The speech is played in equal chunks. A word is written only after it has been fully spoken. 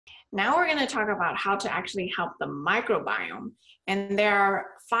Now we're going to talk about how to actually help the microbiome. And there are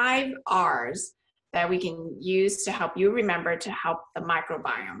 5 R's that we can use to help you remember to help the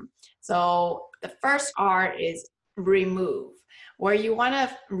microbiome. So the first R is remove, where you want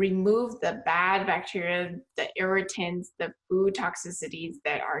to remove the bad bacteria, the irritants, the food toxicities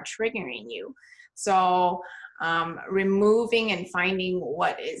that are triggering you. So removing and finding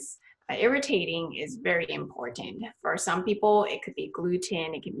what is irritating is very important. For some people, it could be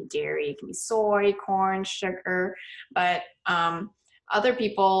gluten, it can be dairy, it can be soy, corn, sugar, but other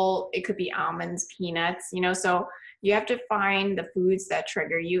people, it could be almonds, peanuts, so you have to find the foods that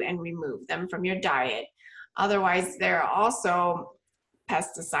trigger you and remove them from your diet. Otherwise, there are also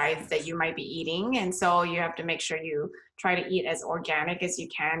pesticides that you might be eating, and so you have to make sure you try to eat as organic as you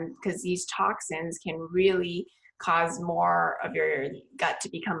can, because these toxins can really cause more of your gut to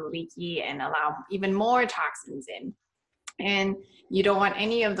become leaky and allow even more toxins in. And you don't want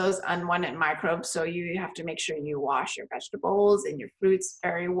any of those unwanted microbes, so you have to make sure you wash your vegetables and your fruits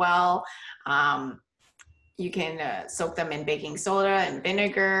very well. You can soak them in baking soda and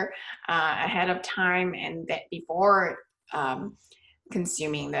vinegar ahead of time, and that before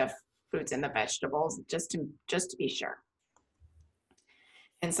consuming the fruits and the vegetables, just to be sure.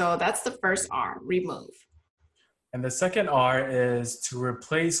 And so that's the first R, remove. And the second R is to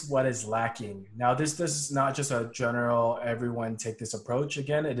replace what is lacking. Now, this is not just a general, everyone take this approach.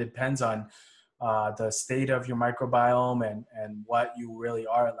 Again, it depends on the state of your microbiome and what you really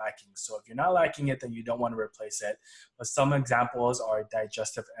are lacking. So if you're not lacking it, then you don't want to replace it. But some examples are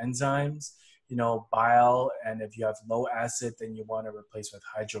digestive enzymes, bile, and if you have low acid, then you want to replace with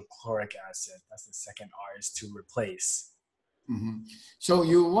hydrochloric acid. That's the second R, is to replace. Mm-hmm. So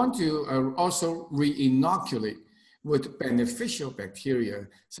you want to also re-inoculate with beneficial bacteria,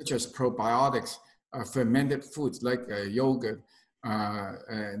 such as probiotics, fermented foods like yogurt,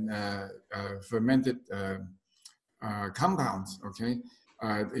 and fermented compounds, okay?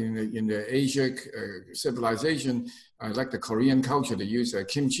 In the Asian civilization, like the Korean culture, they use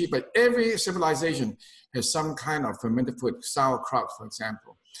kimchi, but every civilization has some kind of fermented food, sauerkraut, for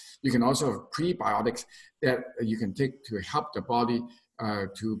example. You can also have prebiotics that you can take to help the body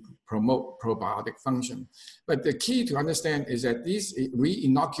to promote probiotic function. But the key to understand is that this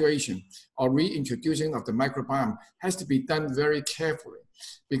re-inoculation or reintroducing of the microbiome has to be done very carefully.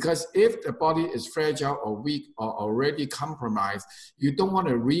 Because if the body is fragile or weak or already compromised, you don't want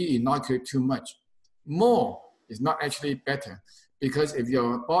to re-inoculate too much. More is not actually better, because if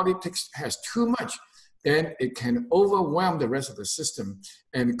your body has too much, then it can overwhelm the rest of the system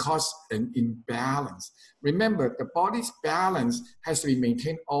and cause an imbalance. Remember, the body's balance has to be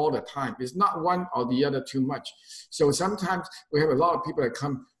maintained all the time. It's not one or the other too much. So sometimes we have a lot of people that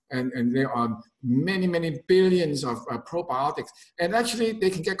come and they're on many, many billions of probiotics. And actually,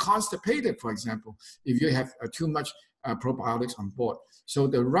 they can get constipated, for example, if you have too much probiotics on board. So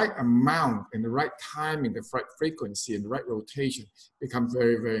the right amount and the right timing, the right frequency and the right rotation become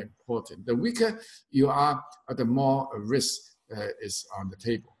very, very important. The weaker you are, the more risk is on the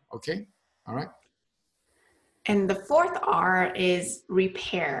table. Okay? All right? And the fourth R is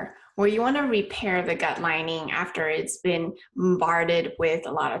repair, where you want to repair the gut lining after it's been bombarded with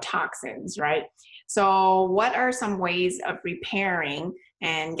a lot of toxins, right? So what are some ways of repairing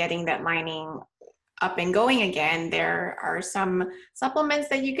and getting that lining up and going again? There are some supplements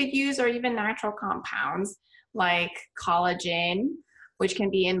that you could use, or even natural compounds like collagen, which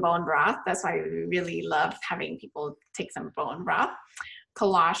can be in bone broth. That's why we really love having people take some bone broth.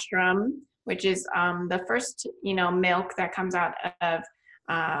 Colostrum, which is the first, milk that comes out of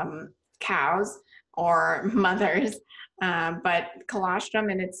cows or mothers. But colostrum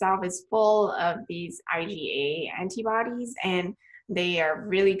in itself is full of these IgA antibodies, and they are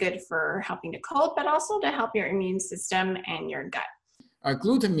really good for helping to coat, but also to help your immune system and your gut.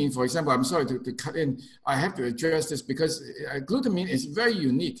 Glutamine, for example, I'm sorry to cut in. I have to address this because glutamine is very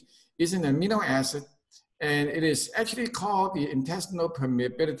unique. It's an amino acid, and it is actually called the intestinal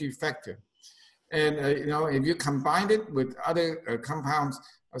permeability factor. And if you combine it with other compounds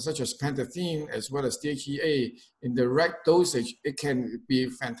such as pantethine as well as DHEA in the right dosage, it can be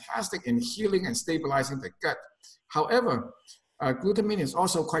fantastic in healing and stabilizing the gut. However, glutamine is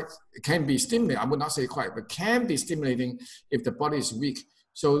also can be stimulating. I would not say quite, but can be stimulating if the body is weak.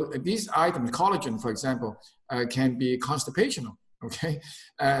 So these items, collagen, for example, can be constipational. Okay,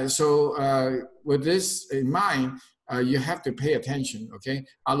 so with this in mind, you have to pay attention. Okay,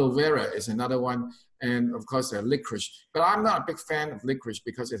 aloe vera is another one, and of course licorice. But I'm not a big fan of licorice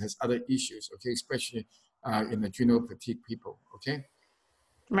because it has other issues. Okay, especially in adrenal fatigue people. Okay,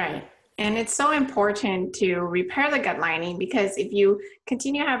 right. And it's so important to repair the gut lining, because if you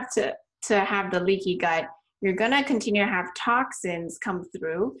continue to have the leaky gut, you're going to continue to have toxins come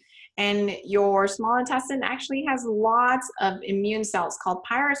through. And your small intestine actually has lots of immune cells called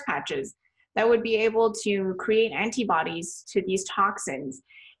Pyrus patches that would be able to create antibodies to these toxins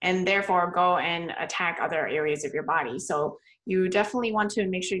and therefore go and attack other areas of your body. So you definitely want to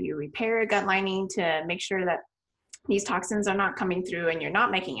make sure you repair your gut lining to make sure that these toxins are not coming through and you're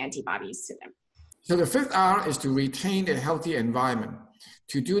not making antibodies to them. So the fifth R is to retain a healthy environment.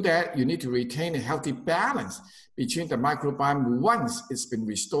 To do that, you need to retain a healthy balance between the microbiome once it's been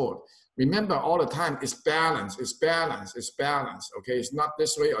restored. Remember all the time, it's balance, it's balance, it's balance, okay? It's not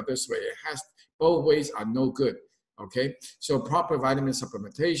this way or this way. It has, both ways are no good, okay? So proper vitamin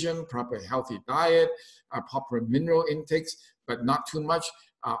supplementation, proper healthy diet, proper mineral intakes, but not too much,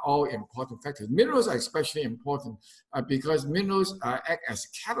 are all important factors. Minerals are especially important because minerals act as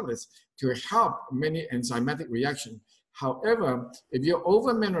catalysts to help many enzymatic reactions. However, if you're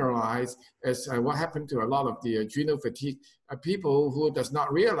over-mineralized, as what happened to a lot of the adrenal fatigue people who does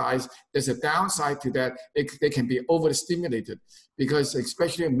not realize there's a downside to that, they can be overstimulated because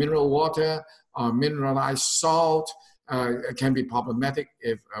especially mineral water or mineralized salt can be problematic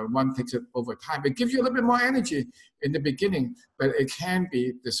if one takes it over time. It gives you a little bit more energy in the beginning, but it can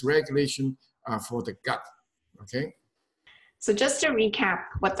be dysregulation for the gut, okay? So just to recap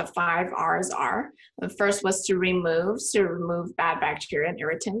what the 5 R's are, the first was to remove bad bacteria and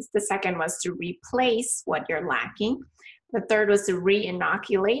irritants. The second was to replace what you're lacking. The third was to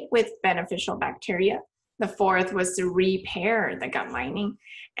re-inoculate with beneficial bacteria. The fourth was to repair the gut lining.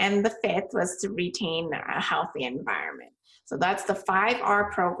 And the fifth was to retain a healthy environment. So that's the 5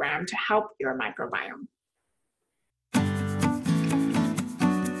 R program to help your microbiome.